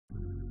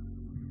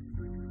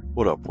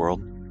What up,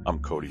 world? I'm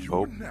Cody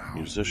Hope,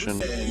 musician,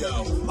 Hey,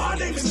 yo, my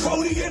name is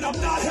Cody and I'm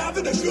not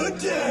having a good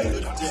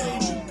day.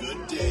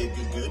 Good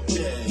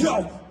day.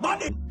 Yo, my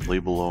name...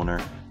 label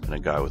owner, and a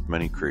guy with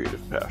many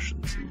creative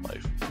passions in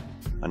life.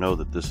 I know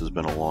that this has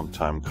been a long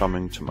time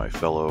coming to my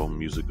fellow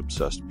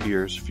music-obsessed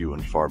peers, few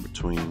and far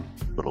between,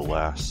 but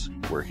alas,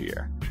 we're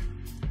here.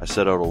 I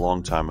set out a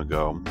long time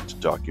ago to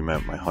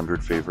document my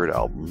 100 favorite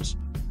albums,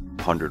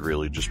 100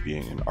 really just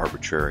being an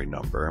arbitrary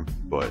number,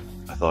 but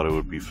I thought it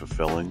would be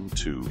fulfilling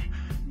to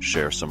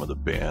share some of the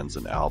bands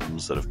and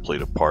albums that have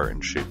played a part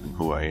in shaping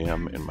who I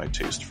am and my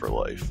taste for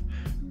life.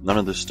 None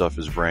of this stuff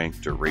is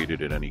ranked or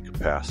rated in any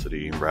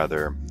capacity.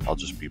 Rather, I'll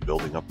just be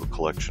building up a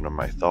collection of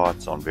my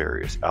thoughts on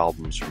various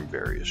albums from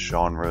various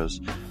genres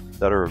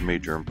that are of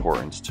major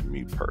importance to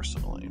me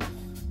personally.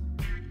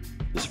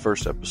 This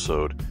first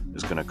episode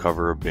is going to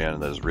cover a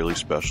band that is really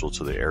special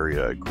to the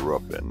area I grew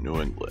up in,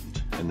 New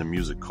England, and the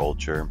music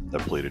culture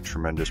that played a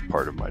tremendous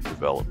part of my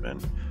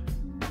development,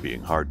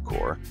 being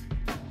hardcore.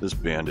 This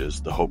band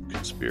is The Hope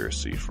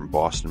Conspiracy from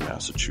Boston,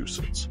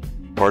 Massachusetts.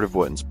 Part of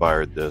what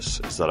inspired this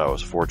is that I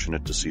was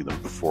fortunate to see them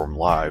perform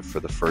live for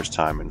the first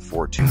time in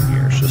 14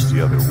 years just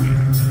the other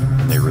week,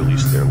 and they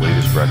released their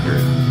latest record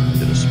and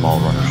did a small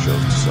run of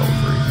shows to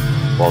celebrate.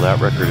 While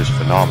that record is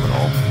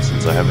phenomenal,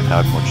 since I haven't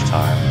had much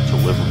time to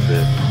live with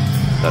it,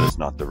 that is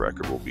not the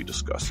record we'll be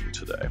discussing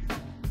today.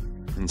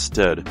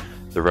 Instead,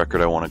 the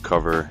record I want to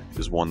cover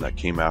is one that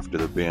came after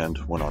the band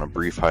went on a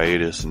brief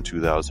hiatus in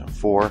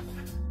 2004.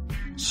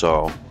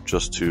 So,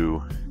 just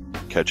to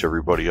catch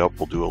everybody up,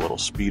 we'll do a little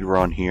speed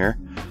run here.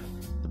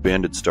 The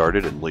band had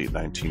started in late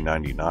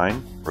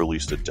 1999,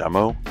 released a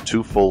demo,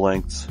 2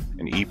 full-lengths,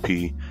 an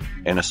EP,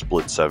 and a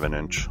split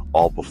 7-inch,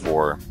 all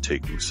before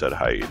taking said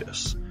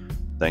hiatus.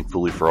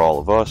 Thankfully for all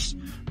of us,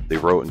 they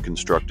wrote and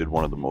constructed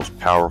one of the most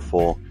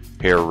powerful,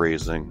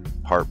 hair-raising,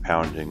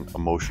 heart-pounding,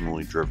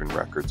 emotionally driven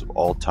records of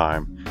all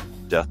time,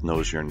 Death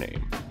Knows Your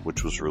Name,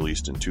 which was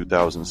released in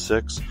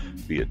 2006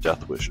 via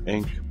Deathwish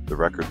Inc., the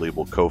record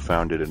label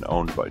co-founded and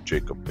owned by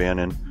Jacob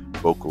Bannon,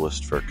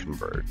 vocalist for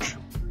Converge.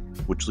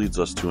 Which leads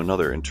us to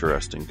another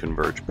interesting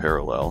Converge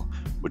parallel,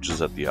 which is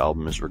that the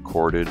album is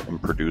recorded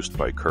and produced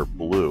by Kurt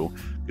Ballou,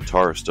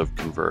 guitarist of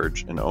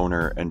Converge and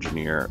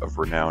owner-engineer of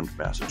renowned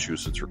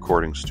Massachusetts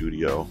recording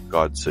studio,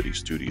 God City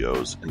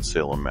Studios in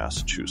Salem,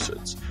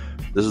 Massachusetts.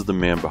 This is the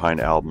man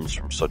behind albums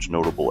from such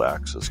notable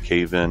acts as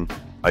Cave In,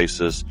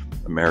 Isis,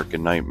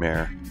 American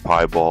Nightmare,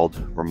 Piebald,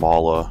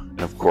 Ramallah,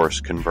 and of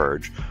course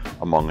Converge,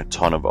 among a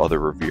ton of other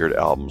revered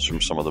albums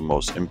from some of the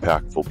most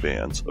impactful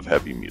bands of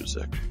heavy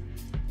music.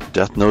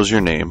 Death Knows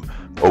Your Name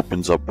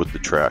opens up with the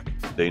track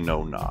They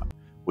Know Not,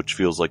 which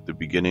feels like the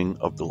beginning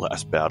of the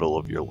last battle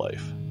of your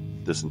life.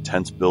 This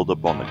intense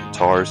buildup on the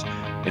guitars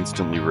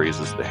instantly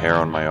raises the hair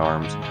on my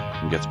arms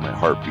and gets my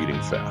heart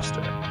beating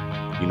faster.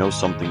 You know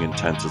something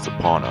intense is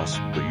upon us,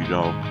 but you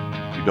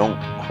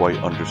don't quite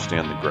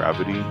understand the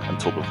gravity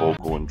until the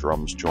vocal and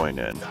drums join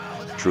in,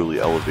 truly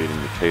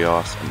elevating the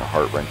chaos and the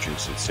heart-wrenching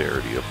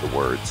sincerity of the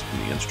words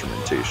and the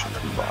instrumentation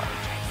combined.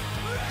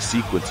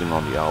 Sequencing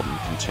on the album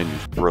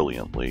continues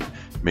brilliantly,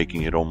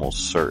 making it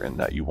almost certain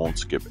that you won't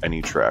skip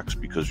any tracks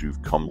because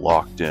you've come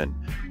locked in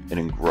and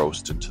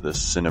engrossed into this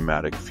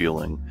cinematic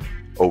feeling,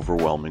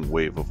 overwhelming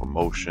wave of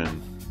emotion,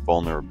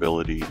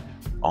 vulnerability,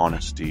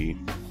 honesty,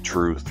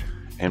 truth,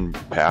 and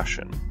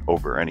passion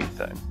over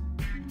anything.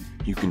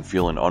 You can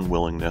feel an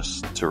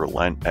unwillingness to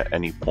relent at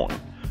any point.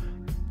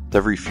 With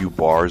every few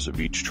bars of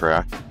each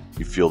track,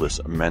 you feel this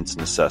immense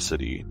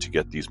necessity to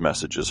get these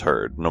messages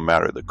heard, no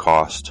matter the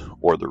cost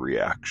or the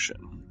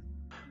reaction.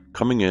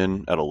 Coming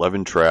in at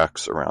 11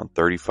 tracks, around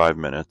 35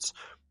 minutes,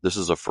 this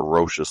is a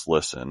ferocious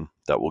listen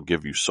that will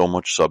give you so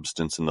much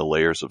substance in the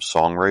layers of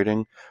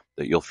songwriting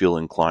that you'll feel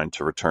inclined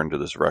to return to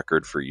this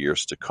record for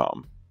years to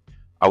come.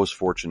 I was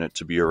fortunate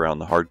to be around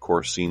the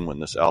hardcore scene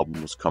when this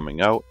album was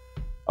coming out.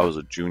 I was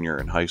a junior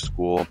in high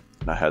school,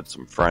 and I had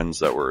some friends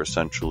that were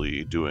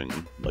essentially doing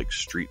like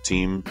street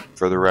team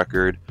for the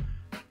record.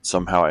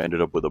 Somehow I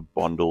ended up with a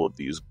bundle of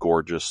these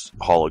gorgeous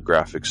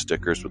holographic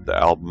stickers with the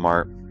album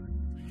art.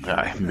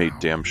 I made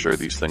damn sure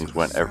these things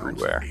went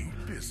everywhere.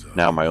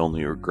 Now my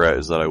only regret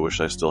is that I wish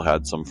I still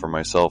had some for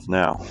myself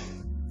now.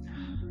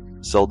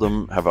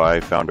 Seldom have I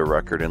found a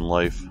record in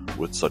life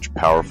with such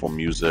powerful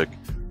music,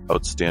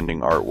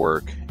 outstanding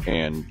artwork,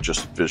 and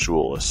just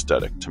visual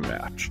aesthetic to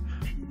match.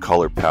 The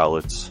color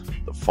palettes,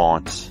 the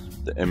fonts,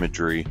 the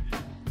imagery,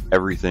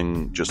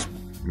 everything just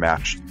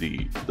matched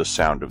the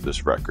sound of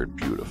this record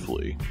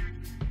beautifully.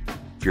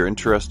 If you're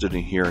interested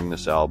in hearing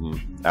this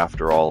album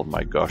after all of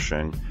my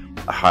gushing,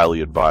 I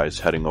highly advise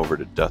heading over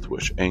to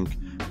Deathwish Inc.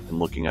 and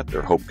looking at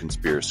their Hope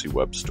Conspiracy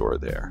web store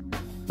there.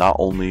 Not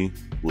only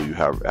will you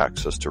have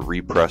access to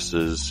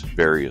represses,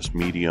 various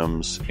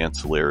mediums,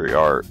 ancillary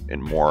art,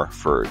 and more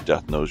for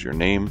Death Knows Your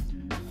Name,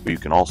 but you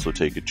can also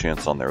take a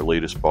chance on their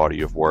latest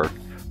body of work,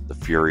 the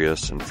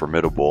furious and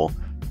formidable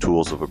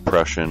Tools of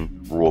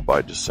Oppression, Rule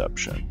by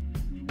Deception.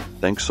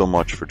 Thanks so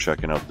much for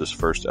checking out this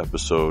first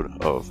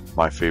episode of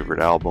My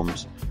Favorite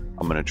Albums.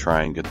 I'm going to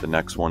try and get the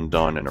next one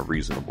done in a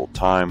reasonable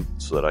time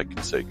so that I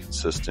can stay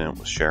consistent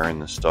with sharing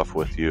this stuff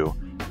with you.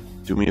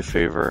 Do me a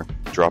favor,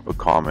 drop a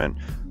comment,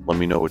 let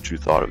me know what you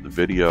thought of the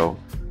video,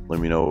 let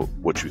me know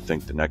what you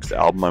think the next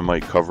album I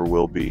might cover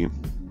will be.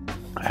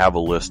 I have a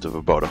list of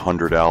about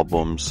 100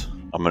 albums.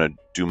 I'm going to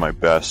do my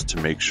best to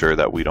make sure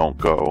that we don't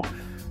go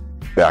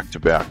back to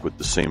back with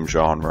the same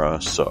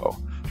genre, so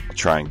I'll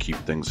try and keep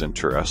things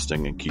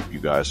interesting and keep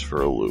you guys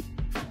for a loop.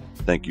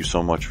 Thank you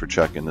so much for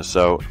checking this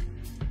out.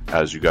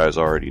 As you guys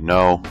already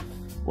know,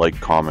 like,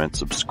 comment,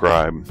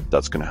 subscribe.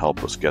 That's going to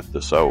help us get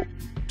this out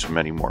to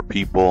many more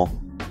people.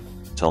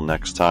 Until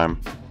next time,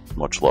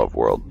 much love,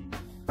 world.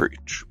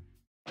 Preach.